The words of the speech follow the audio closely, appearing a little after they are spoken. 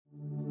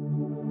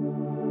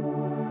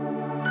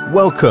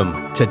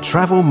Welcome to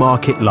Travel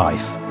Market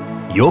Life,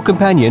 your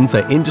companion for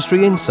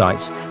industry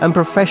insights and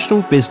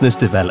professional business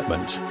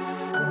development.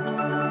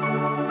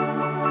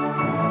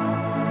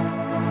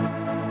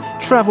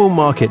 Travel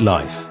Market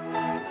Life.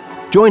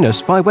 Join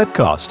us by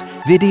webcast,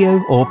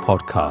 video or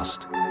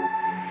podcast.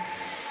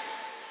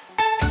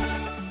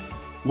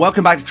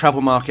 Welcome back to Travel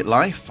Market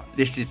Life.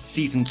 This is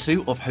Season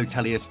 2 of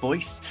Hotelier's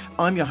Voice.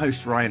 I'm your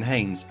host, Ryan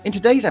Haynes. In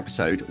today's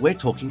episode, we're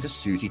talking to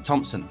Susie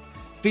Thompson,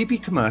 VP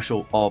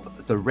Commercial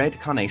of the Red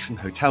Carnation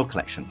Hotel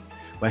Collection,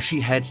 where she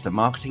heads the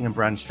marketing and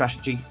brand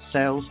strategy,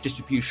 sales,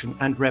 distribution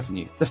and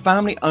revenue. The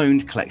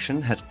family-owned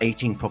collection has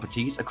 18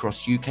 properties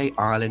across UK,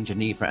 Ireland,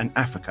 Geneva and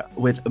Africa,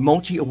 with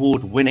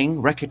multi-award winning,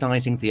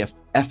 recognising the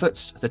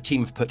efforts the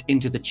team have put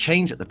into the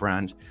change at the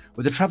brand,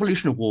 with the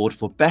Travolution Award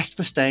for Best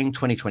for Staying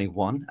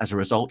 2021 as a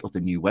result of the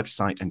new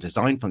website and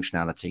design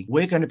functionality.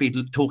 We're going to be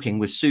talking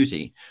with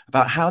Susie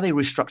about how they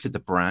restructured the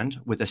brand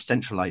with a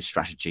centralised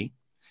strategy,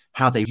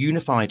 how they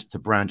unified the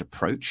brand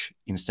approach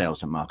in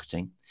sales and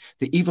marketing,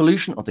 the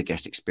evolution of the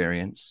guest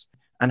experience,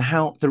 and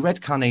how the Red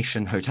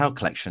Carnation Hotel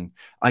Collection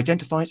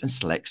identifies and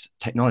selects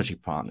technology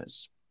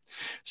partners.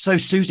 So,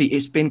 Susie,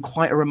 it's been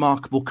quite a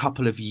remarkable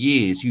couple of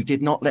years. You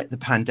did not let the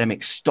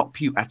pandemic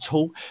stop you at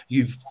all.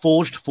 You've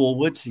forged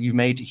forwards. You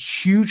made a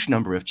huge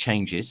number of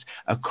changes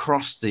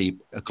across the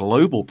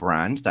global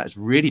brand that's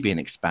really been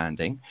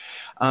expanding.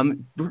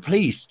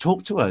 Please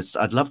talk to us.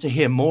 I'd love to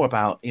hear more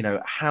about,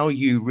 how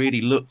you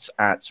really looked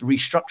at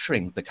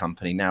restructuring the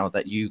company now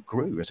that you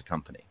grew as a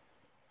company.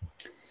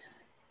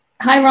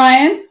 Hi,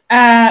 Ryan.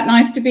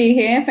 Nice to be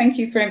here. Thank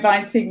you for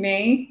inviting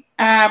me.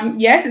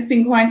 Yes, it's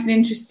been quite an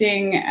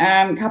interesting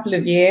couple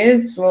of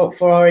years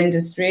for our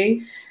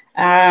industry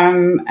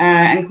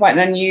and quite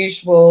an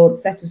unusual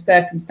set of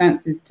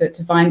circumstances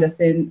to find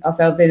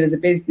ourselves in as a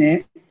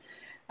business.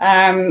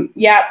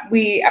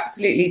 We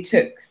absolutely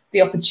took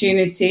the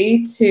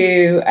opportunity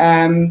to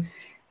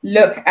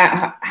look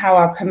at how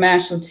our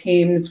commercial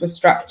teams were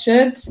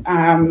structured.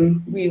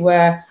 We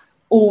were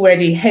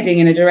already heading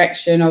in a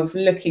direction of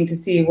looking to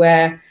see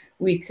where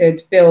we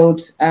could build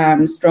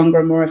stronger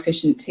and more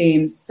efficient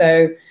teams.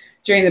 So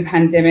during the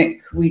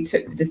pandemic, we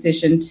took the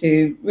decision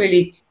to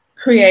really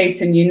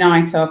create and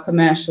unite our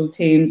commercial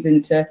teams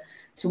into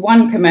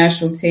one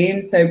commercial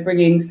team. So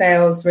bringing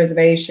sales,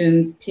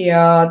 reservations,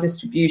 PR,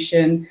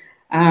 distribution,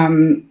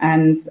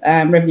 and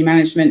revenue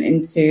management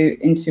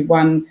into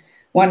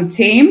one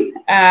team.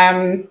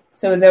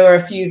 So there were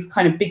a few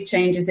kind of big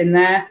changes in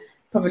there.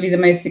 Probably the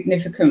most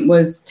significant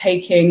was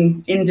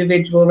taking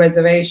individual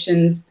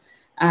reservations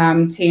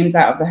teams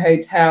out of the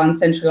hotel and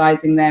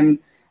centralizing them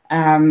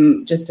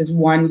just as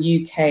one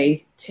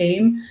UK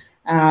team.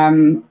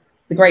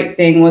 The great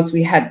thing was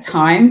we had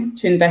time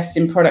to invest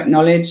in product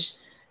knowledge,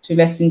 to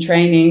invest in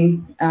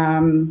training,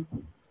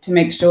 to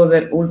make sure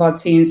that all of our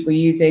teams were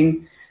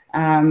using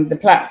the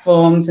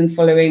platforms and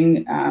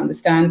following the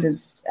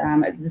standards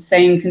at the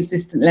same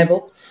consistent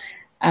level.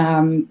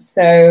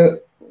 So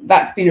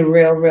that's been a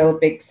real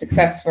big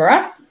success for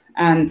us,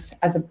 and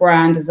as a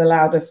brand has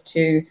allowed us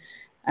to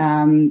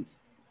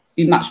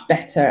be much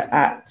better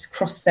at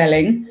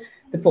cross-selling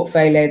the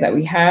portfolio that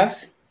we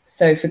have.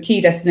 So for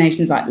key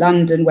destinations like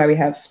London, where we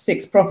have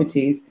 6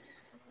 properties,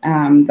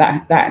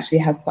 that actually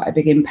has quite a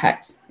big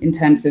impact in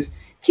terms of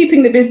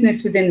keeping the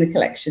business within the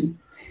collection.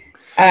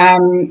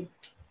 And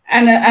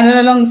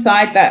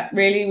alongside that,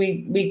 really,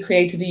 we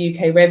created a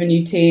UK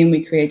revenue team,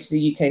 we created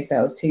a UK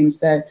sales team.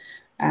 So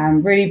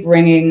really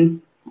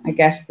bringing, I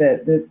guess,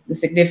 the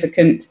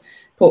significant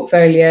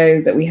portfolio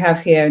that we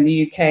have here in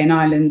the UK and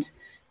Ireland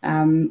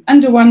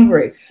under one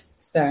roof.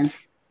 And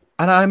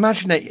I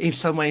imagine that in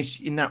some ways,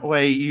 in that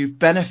way, you've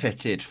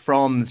benefited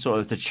from sort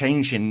of the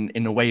change in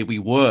the way we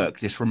work,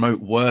 this remote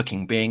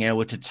working, being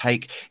able to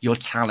take your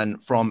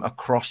talent from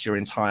across your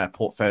entire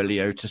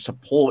portfolio to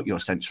support your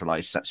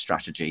centralized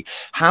strategy.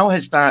 How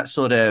has that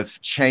sort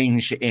of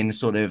change in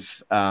sort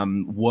of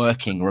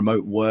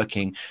remote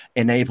working,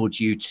 enabled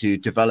you to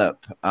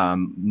develop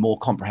more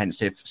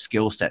comprehensive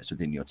skill sets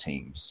within your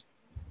teams?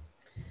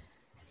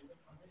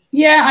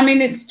 Yeah, I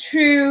mean, it's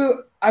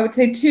true. I would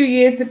say 2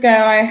 years ago,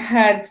 I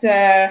had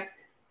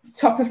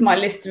top of my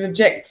list of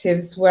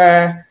objectives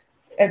were,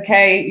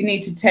 okay, you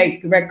need to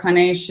take Red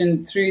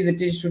Carnation through the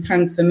digital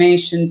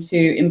transformation to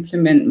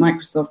implement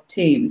Microsoft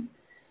Teams,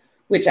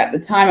 which at the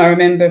time I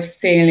remember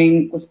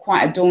feeling was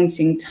quite a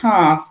daunting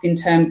task in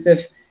terms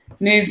of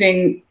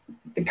moving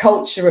the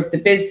culture of the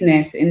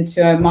business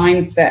into a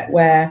mindset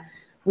where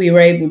we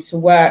were able to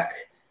work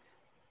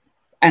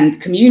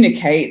and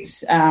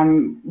communicate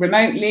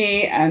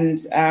remotely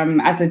and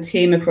as a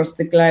team across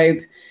the globe.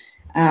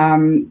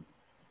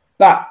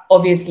 But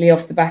obviously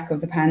off the back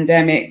of the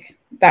pandemic,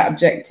 that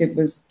objective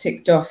was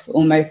ticked off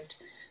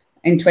almost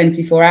in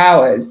 24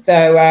 hours.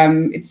 So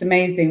it's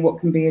amazing what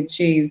can be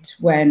achieved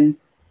when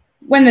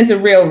there's a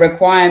real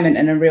requirement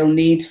and a real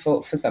need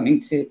for something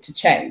to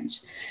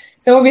change.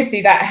 So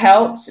obviously that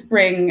helped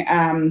bring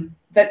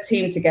that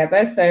team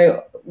together.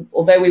 So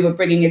although we were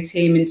bringing a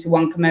team into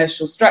one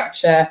commercial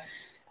structure,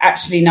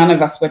 actually none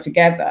of us were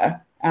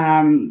together.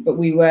 but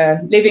we were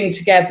living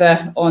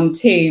together on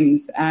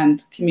Teams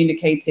and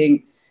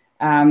communicating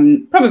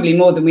probably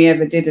more than we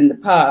ever did in the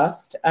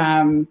past,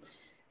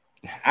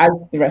 as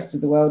the rest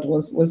of the world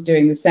was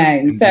doing the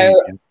same. Indeed.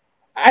 So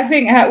I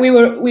think we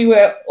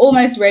were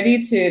almost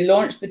ready to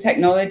launch the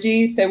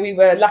technology. So we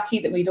were lucky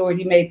that we'd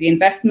already made the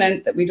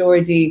investment, that we'd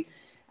already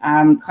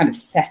kind of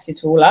set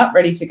it all up,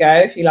 ready to go,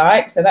 if you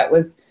like. So that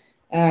was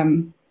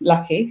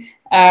lucky.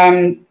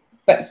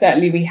 But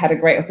certainly we had a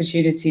great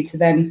opportunity to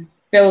then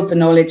build the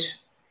knowledge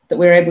that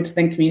we were able to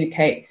then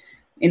communicate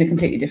in a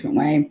completely different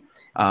way.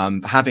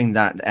 Having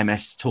that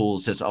MS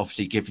tools has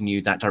obviously given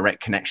you that direct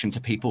connection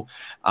to people.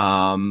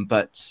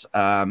 But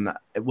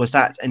was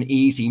that an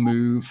easy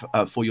move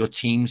for your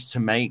teams to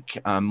make,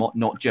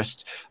 not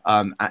just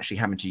actually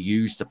having to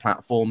use the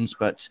platforms,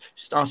 but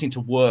starting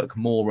to work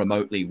more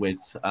remotely with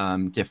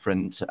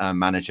different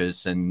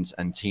managers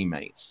and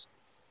teammates?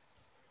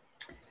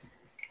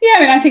 Yeah, I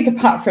mean, I think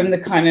apart from the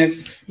kind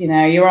of,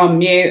 you're on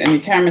mute and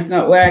your camera's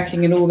not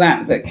working and all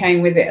that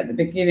came with it at the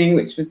beginning,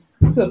 which was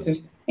sort of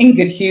in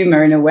good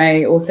humor in a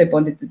way, also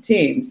bonded the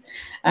teams.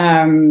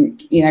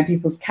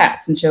 People's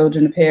cats and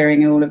children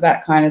appearing and all of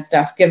that kind of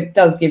stuff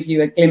does give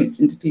you a glimpse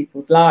into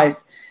people's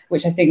lives,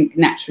 which I think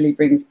naturally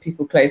brings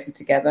people closer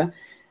together.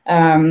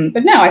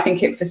 But no, I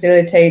think it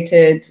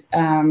facilitated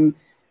a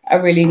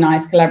really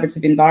nice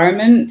collaborative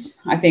environment.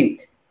 I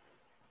think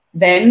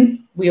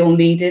then we all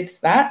needed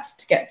that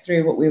to get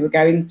through what we were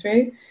going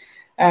through.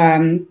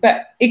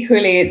 But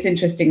equally, it's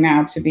interesting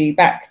now to be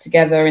back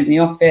together in the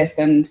office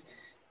and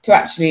to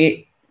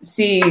actually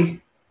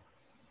see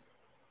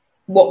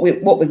what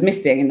was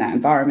missing in that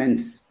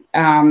environment.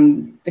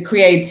 The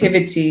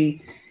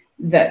creativity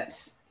that,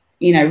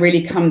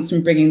 really comes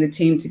from bringing the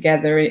team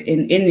together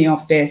in the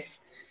office,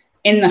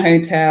 in the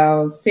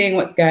hotels, seeing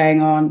what's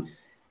going on.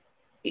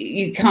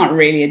 You can't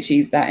really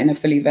achieve that in a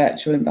fully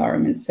virtual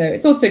environment. So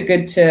it's also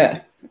good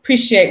to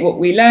appreciate what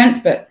we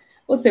learned, but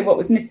also what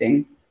was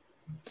missing.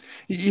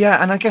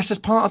 Yeah, and I guess as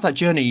part of that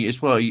journey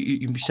as well,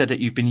 you said that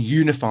you've been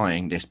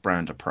unifying this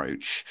brand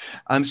approach.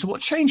 So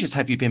what changes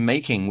have you been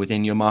making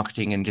within your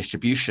marketing and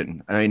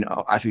distribution? I mean,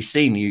 as we've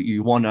seen,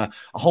 you won a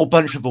whole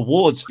bunch of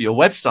awards for your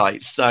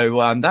website.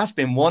 So that's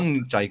been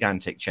one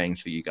gigantic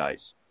change for you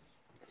guys.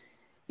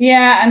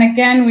 Yeah, and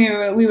again,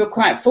 we were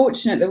quite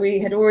fortunate that we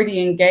had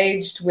already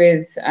engaged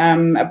with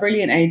a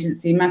brilliant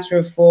agency, Matter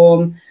of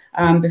Form,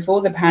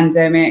 before the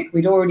pandemic.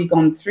 We'd already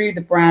gone through the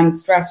brand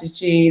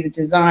strategy, the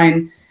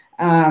design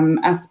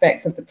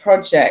aspects of the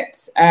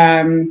project,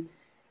 and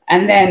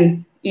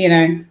then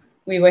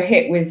we were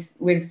hit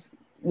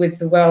with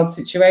the world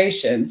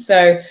situation.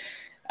 So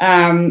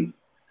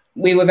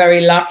we were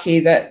very lucky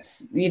that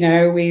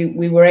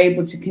we were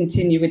able to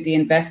continue with the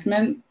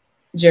investment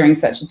during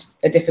such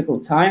a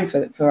difficult time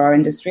for our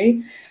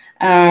industry.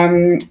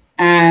 And,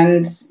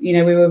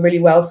 we were really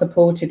well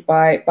supported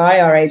by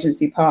our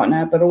agency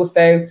partner, but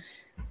also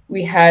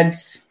we had,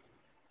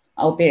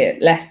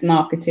 albeit less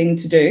marketing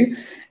to do.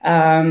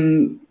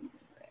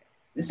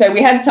 So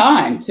we had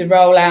time to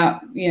roll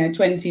out,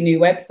 20 new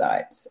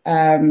websites.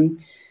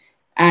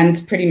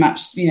 And pretty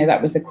much,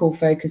 that was the core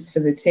focus for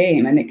the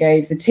team. And it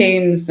gave the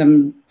team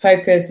some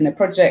focus and a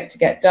project to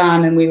get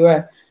done. And we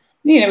were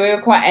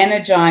quite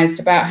energized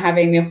about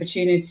having the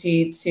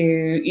opportunity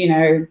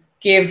to,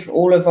 give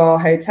all of our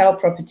hotel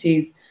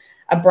properties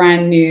a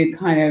brand new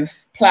kind of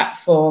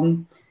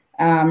platform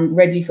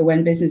ready for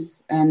when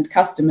business and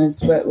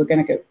customers were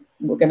going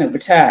to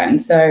return.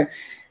 So,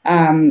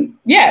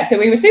 so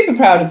we were super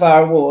proud of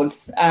our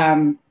awards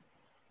and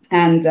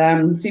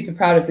super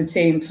proud of the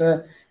team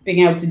for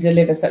being able to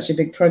deliver such a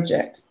big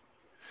project.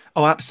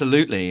 Oh,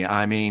 absolutely.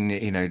 I mean,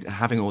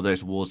 having all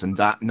those awards and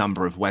that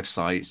number of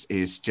websites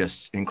is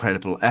just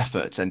incredible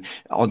effort. And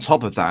on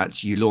top of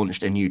that, you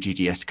launched a new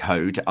GDS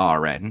code,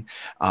 RN,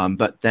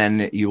 but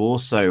then you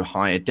also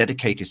hired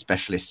dedicated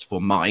specialists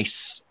for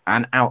MICE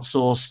and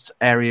outsourced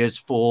areas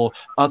for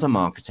other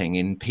marketing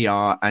in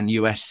PR and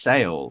US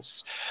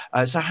sales.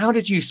 So how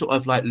did you sort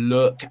of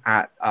look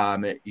at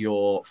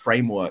your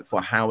framework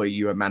for how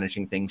you were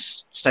managing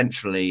things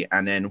centrally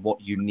and then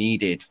what you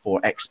needed for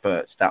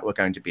experts that were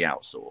going to be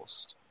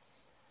outsourced?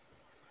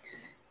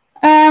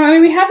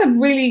 We have a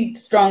really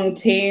strong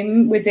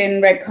team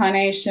within Red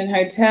Carnation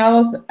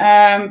Hotels,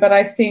 but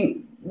I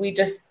think we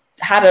just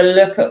had a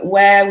look at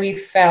where we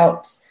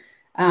felt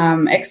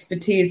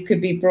expertise could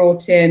be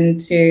brought in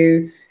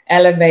to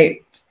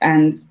elevate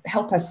and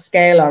help us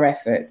scale our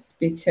efforts,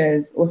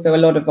 because also a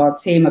lot of our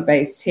team are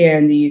based here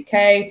in the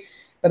UK,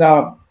 but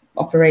our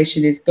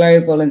operation is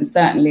global, and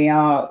certainly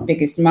our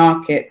biggest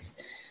markets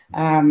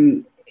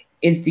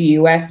is the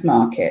US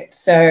market.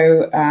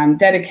 So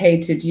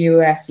dedicated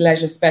US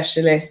leisure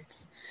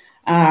specialists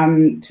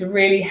to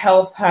really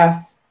help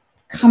us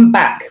come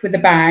back with a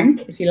bang,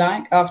 if you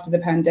like, after the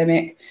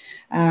pandemic,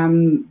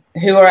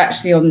 who are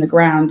actually on the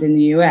ground in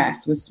the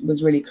US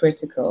was really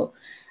critical.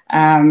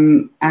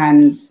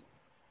 And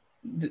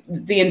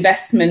the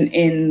investment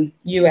in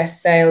US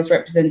sales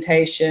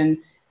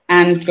representation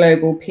and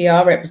global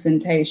PR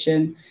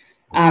representation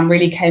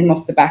really came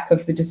off the back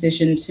of the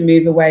decision to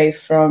move away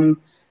from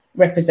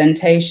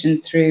representation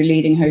through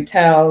leading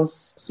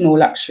hotels, small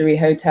luxury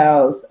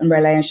hotels, and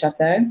Relais and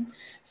Chateau.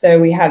 So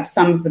we had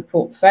some of the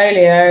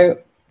portfolio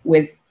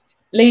with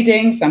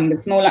leading, some with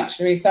small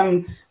luxury,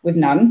 some with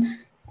none.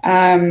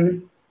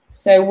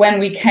 So when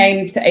we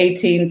came to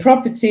 18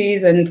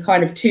 properties and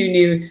kind of 2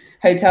 new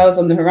hotels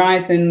on the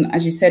horizon,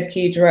 as you said,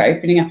 Kedra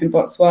opening up in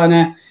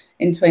Botswana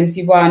in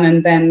 21,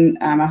 and then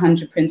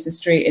 100 Princes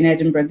Street in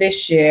Edinburgh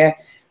this year,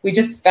 we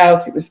just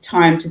felt it was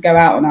time to go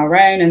out on our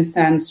own and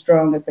stand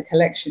strong as a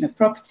collection of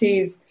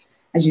properties.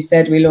 As you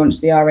said, we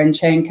launched the RN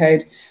chain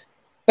code.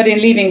 But in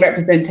leaving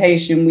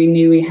representation, we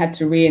knew we had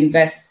to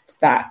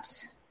reinvest that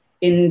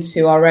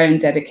into our own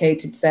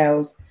dedicated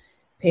sales,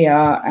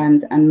 PR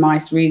and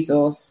MICE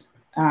resource,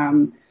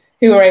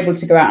 who were able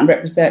to go out and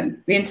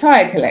represent the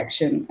entire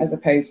collection as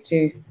opposed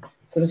to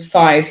sort of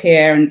 5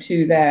 here and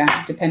 2 there,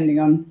 depending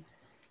on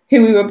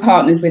who we were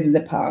partnered with in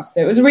the past.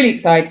 So it was a really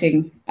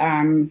exciting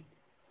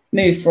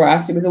move for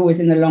us. It was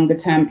always in the longer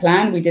term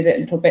plan. We did it a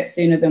little bit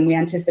sooner than we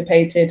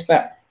anticipated,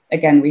 but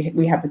again,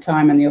 we had the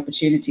time and the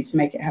opportunity to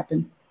make it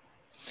happen.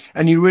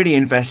 And you really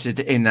invested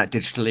in that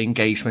digital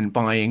engagement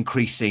by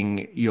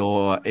increasing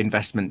your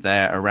investment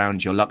there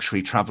around your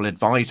luxury travel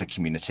advisor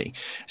community.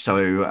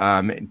 So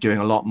doing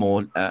a lot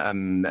more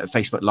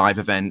Facebook Live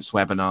events,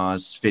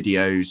 webinars,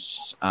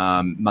 videos,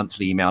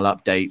 monthly email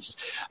updates.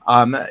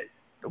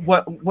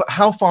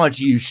 How far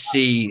do you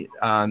see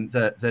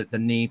the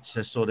need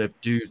to sort of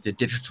do the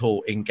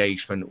digital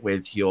engagement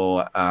with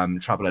your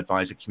travel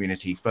advisor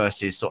community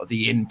versus sort of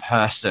the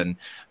in-person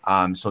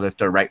sort of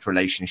direct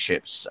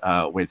relationships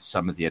with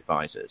some of the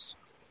advisors?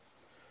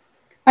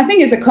 I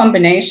think it's a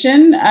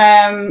combination.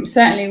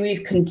 Certainly,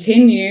 we've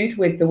continued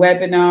with the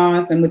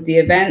webinars and with the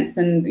events,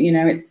 and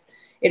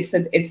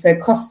it's a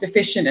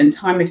cost-efficient and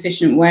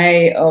time-efficient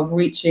way of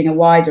reaching a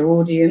wider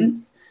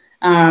audience.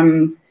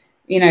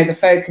 The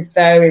focus,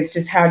 though, is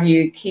just how do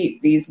you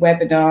keep these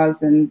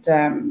webinars and,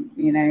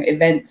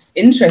 events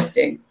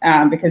interesting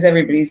because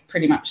everybody's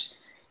pretty much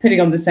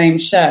putting on the same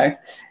show.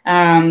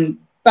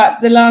 But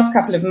the last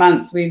couple of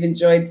months, we've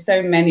enjoyed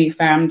so many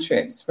fam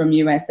trips from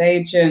US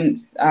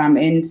agents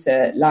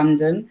into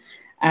London.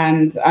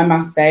 And I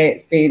must say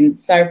it's been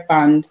so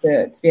fun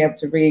to be able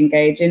to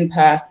re-engage in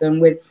person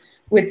with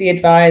the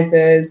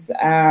advisors,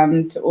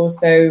 to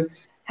also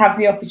have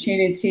the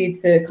opportunity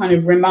to kind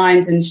of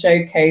remind and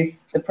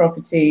showcase the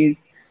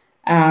properties.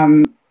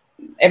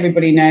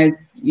 Everybody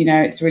knows,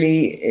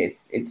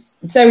 it's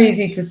so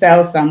easy to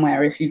sell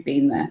somewhere if you've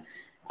been there.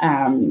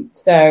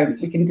 So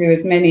we can do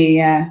as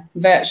many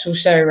virtual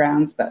show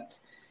rounds, but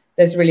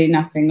there's really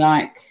nothing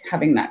like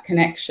having that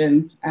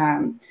connection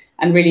and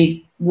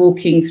really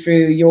walking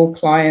through your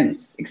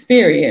client's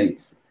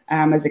experience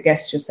as a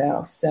guest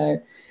yourself. So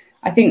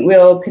I think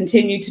we'll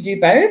continue to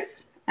do both.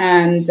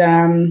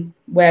 And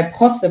where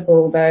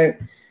possible, though,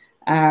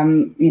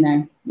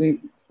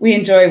 we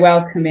enjoy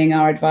welcoming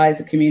our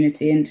advisor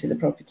community into the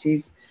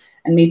properties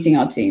and meeting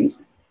our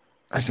teams.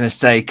 I was going to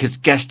say, because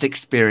guest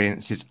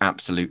experience is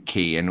absolute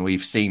key. And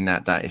we've seen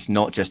that it's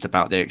not just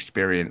about their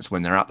experience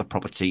when they're at the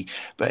property,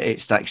 but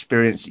it's that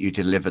experience that you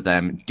deliver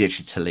them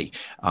digitally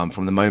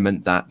from the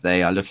moment that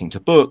they are looking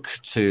to book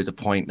to the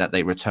point that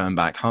they return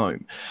back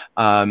home.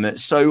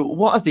 So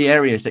what are the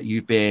areas that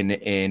you've been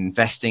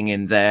investing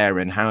in there,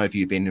 and how have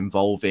you been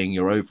involving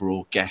your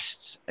overall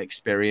guest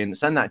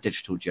experience and that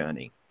digital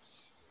journey?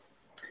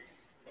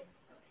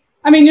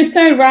 I mean, you're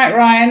so right,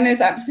 Ryan.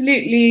 There's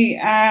absolutely,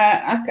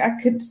 I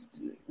could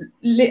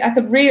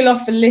reel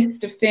off a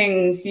list of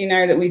things,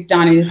 that we've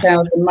done in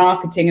sales and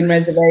marketing and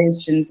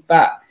reservations.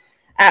 But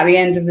at the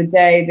end of the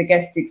day, the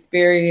guest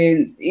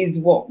experience is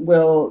what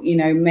will,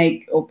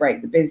 make or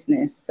break the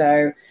business.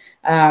 So,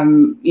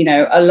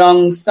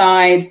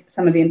 alongside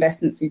some of the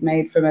investments we've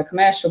made from a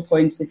commercial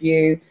point of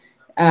view,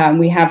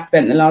 we have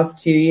spent the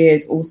last 2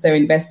 years also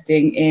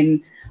investing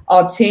in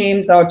our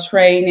teams, our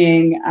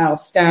training, our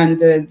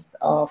standards,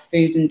 our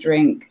food and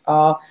drink,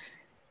 our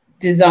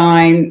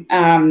design,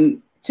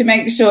 to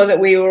make sure that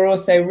we were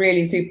also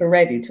really super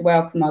ready to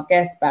welcome our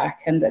guests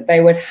back, and that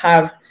they would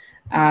have,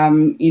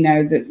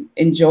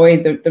 enjoy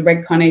the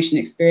Red Carnation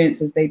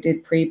experience as they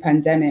did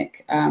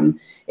pre-pandemic,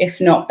 if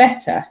not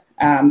better,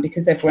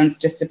 because everyone's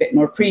just a bit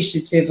more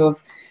appreciative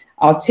of,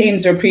 our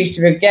teams are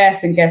appreciative of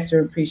guests, and guests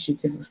are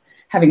appreciative of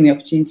having the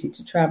opportunity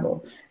to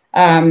travel.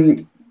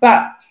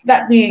 But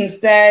that being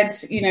said,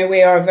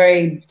 we are a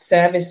very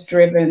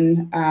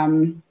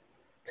service-driven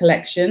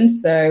collection.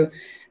 So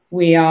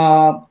we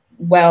are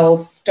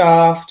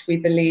well-staffed. We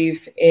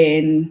believe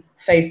in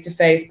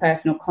face-to-face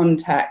personal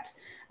contact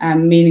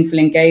and meaningful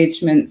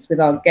engagements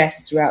with our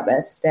guests throughout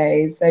their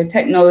stays. So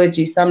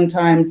technology,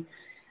 sometimes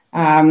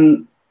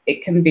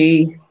it can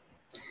be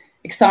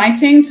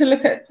exciting to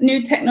look at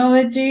new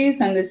technologies,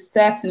 and there's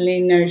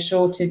certainly no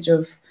shortage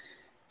of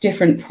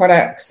different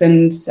products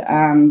and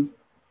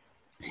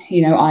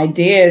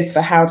ideas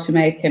for how to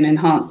make and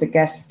enhance a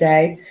guest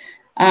stay.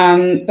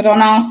 But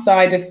on our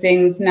side of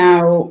things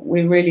now,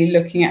 we're really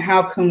looking at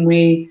how can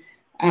we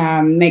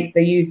make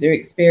the user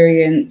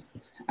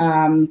experience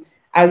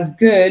as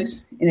good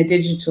in a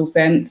digital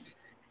sense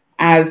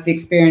as the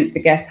experience the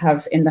guests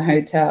have in the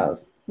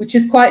hotels, which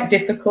is quite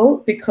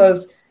difficult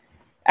because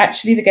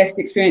actually the guest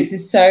experience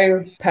is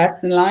so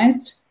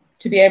personalized.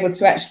 To be able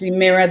to actually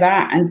mirror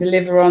that and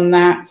deliver on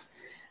that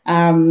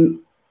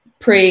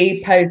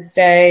post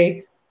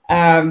stay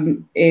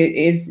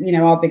is, you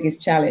know, our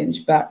biggest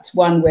challenge, but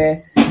one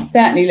we're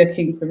certainly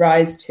looking to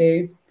rise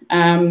to.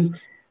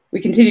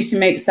 We continue to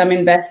make some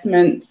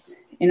investments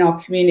in our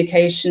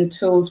communication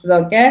tools with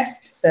our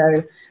guests.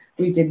 So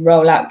we did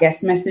roll out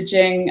guest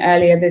messaging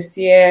earlier this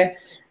year,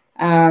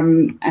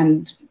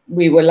 and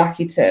we were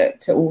lucky to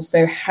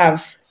also have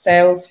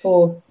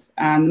Salesforce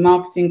and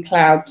Marketing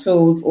Cloud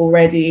tools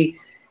already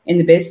in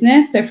the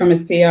business. So from a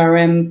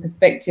CRM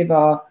perspective,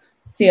 our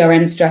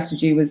CRM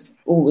strategy was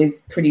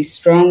always pretty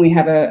strong. We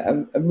have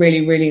a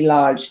really, really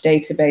large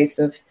database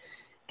of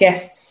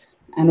guests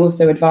and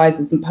also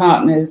advisors and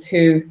partners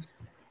who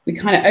we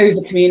kind of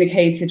over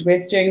communicated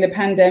with during the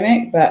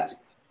pandemic, but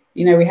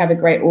you know, we have a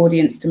great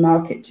audience to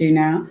market to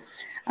now,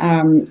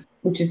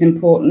 which is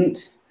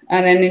important.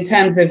 And then in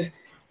terms of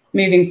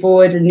moving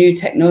forward and new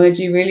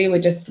technology, really,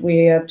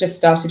 we have just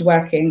started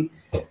working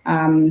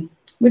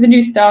with a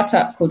new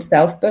startup called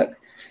Selfbook.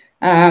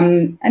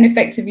 And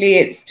effectively,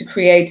 it's to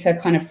create a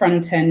kind of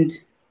front-end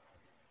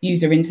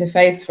user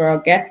interface for our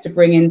guests to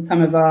bring in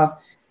some of our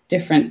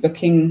different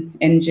booking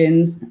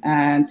engines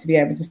and to be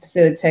able to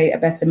facilitate a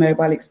better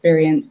mobile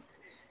experience,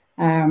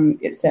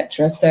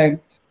 etc. So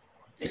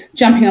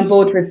jumping on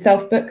board with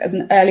Selfbook as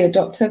an early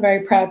adopter,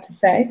 very proud to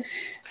say.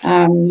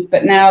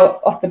 But now,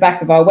 off the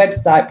back of our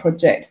website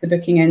project, the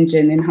booking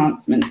engine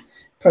enhancement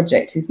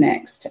project is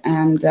next,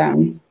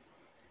 and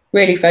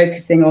really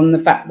focusing on the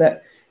fact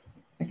that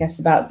I guess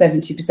about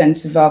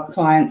 70% of our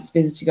clients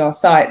visiting our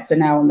sites are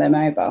now on their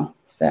mobile.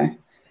 So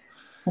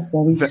that's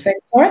where we focus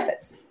our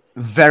efforts.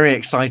 Very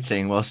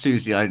exciting. Well,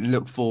 Susie, I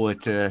look forward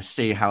to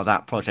see how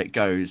that project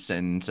goes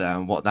and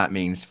what that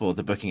means for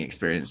the booking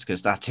experience,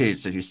 because that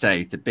is, as you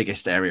say, the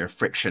biggest area of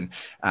friction.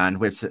 And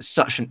with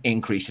such an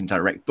increase in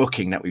direct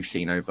booking that we've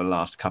seen over the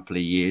last couple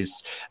of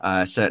years,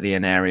 certainly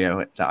an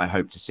area that I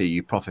hope to see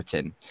you profit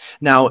in.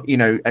 Now, you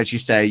know, as you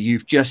say,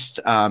 you've just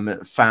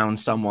found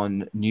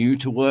someone new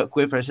to work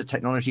with as a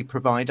technology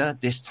provider.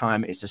 This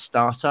time it's a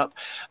startup.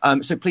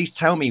 So please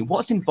tell me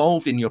what's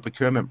involved in your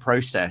procurement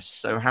process.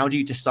 So how do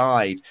you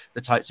decide the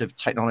types of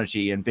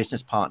technology and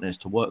business partners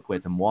to work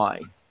with and why?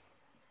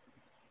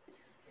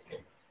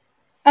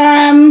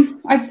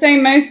 I'd say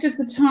most of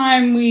the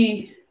time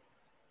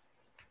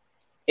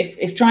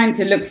if trying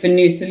to look for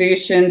new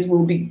solutions,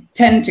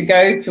 tend to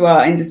go to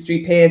our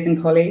industry peers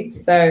and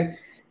colleagues. So,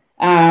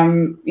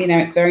 you know,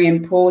 it's very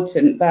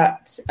important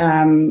that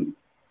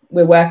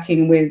we're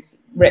working with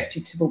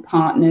reputable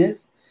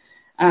partners.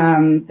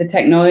 The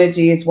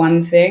technology is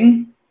one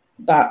thing,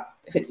 but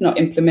if it's not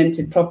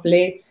implemented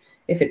properly,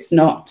 if it's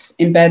not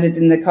embedded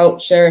in the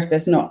culture, if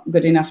there's not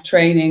good enough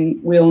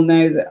training, we all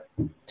know that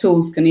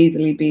tools can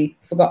easily be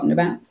forgotten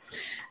about.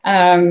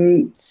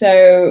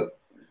 So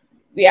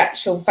the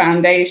actual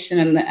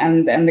foundation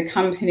and the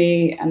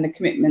company and the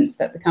commitments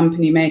that the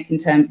company make in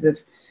terms of,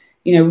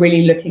 you know,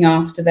 really looking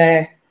after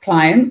their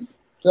clients,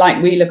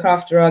 like we look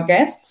after our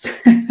guests,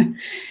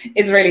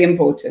 is really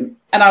important.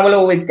 And I will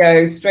always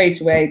go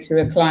straight away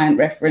to a client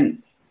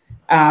reference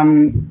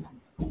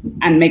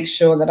and make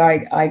sure that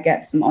I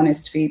get some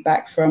honest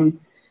feedback from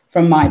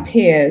my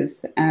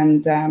peers.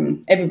 And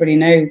everybody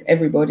knows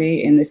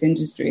everybody in this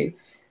industry.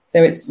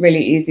 So it's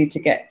really easy to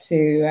get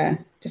to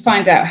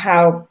find out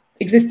how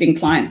existing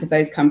clients of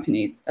those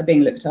companies are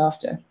being looked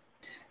after.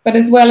 But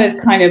as well as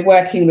kind of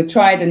working with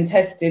tried and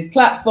tested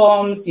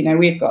platforms, you know,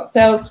 we've got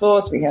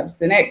Salesforce, we have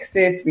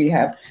Synexis, we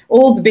have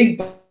all the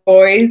big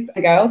boys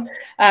and girls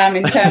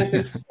in terms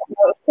of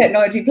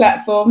technology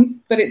platforms.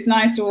 But it's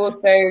nice to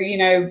also, you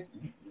know,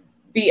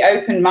 be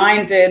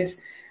open-minded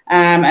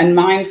and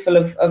mindful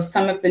of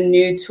some of the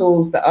new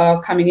tools that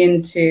are coming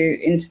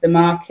into the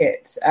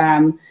market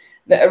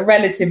that are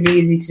relatively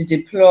easy to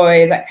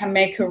deploy, that can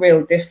make a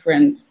real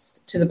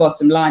difference to the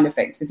bottom line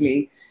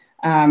effectively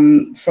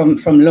from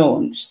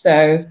launch.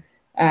 So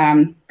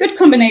good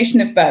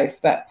combination of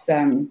both, but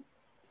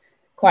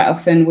quite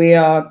often we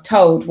are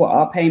told what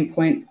our pain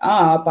points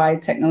are by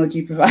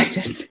technology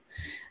providers.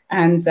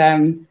 And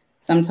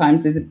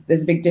sometimes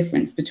there's a big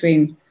difference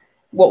between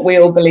what we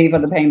all believe are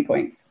the pain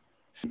points.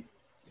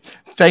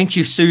 Thank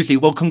you, Susie.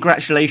 Well,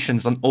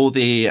 congratulations on all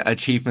the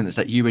achievements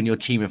that you and your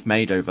team have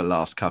made over the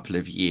last couple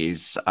of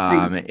years.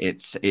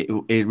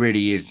 It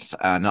really is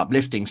an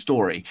uplifting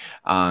story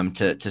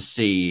to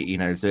see, you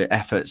know, the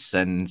efforts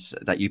and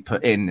that you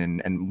put in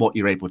and what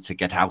you're able to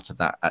get out of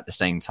that at the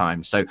same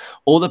time. So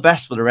all the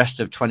best for the rest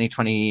of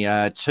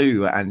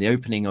 2022 and the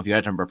opening of your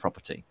Edinburgh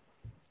property.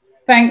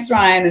 Thanks,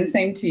 Ryan, and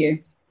same to you.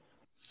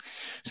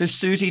 So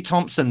Susie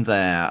Thompson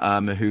there,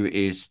 who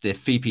is the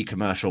VP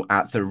Commercial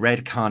at the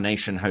Red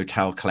Carnation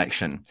Hotel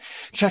Collection.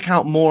 Check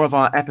out more of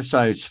our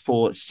episodes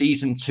for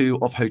Season 2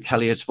 of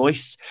Hotelier's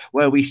Voice,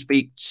 where we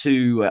speak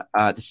to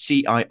the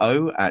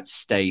CIO at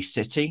Stay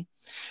City.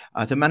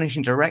 the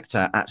Managing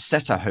Director at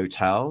Seta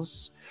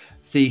Hotels,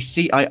 the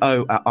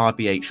CIO at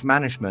RBH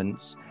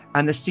Management,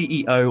 and the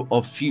CEO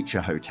of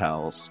Future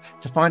Hotels,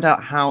 to find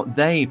out how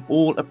they've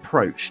all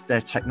approached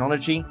their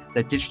technology,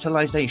 their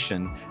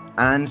digitalization,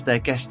 and their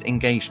guest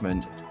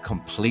engagement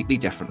completely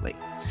differently.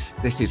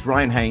 This is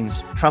Ryan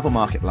Haynes, Travel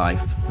Market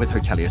Life with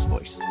Hotelier's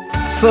Voice.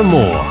 For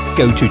more,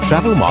 go to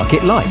Travel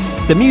Market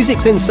Life. The music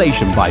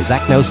sensation by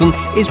Zach Nelson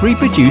is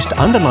reproduced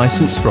under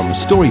license from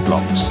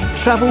Storyblocks.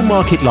 Travel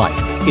Market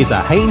Life is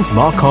a Haynes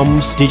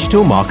Marcoms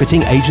digital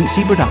marketing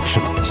agency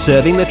production,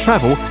 serving the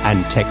travel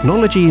and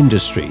technology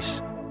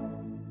industries.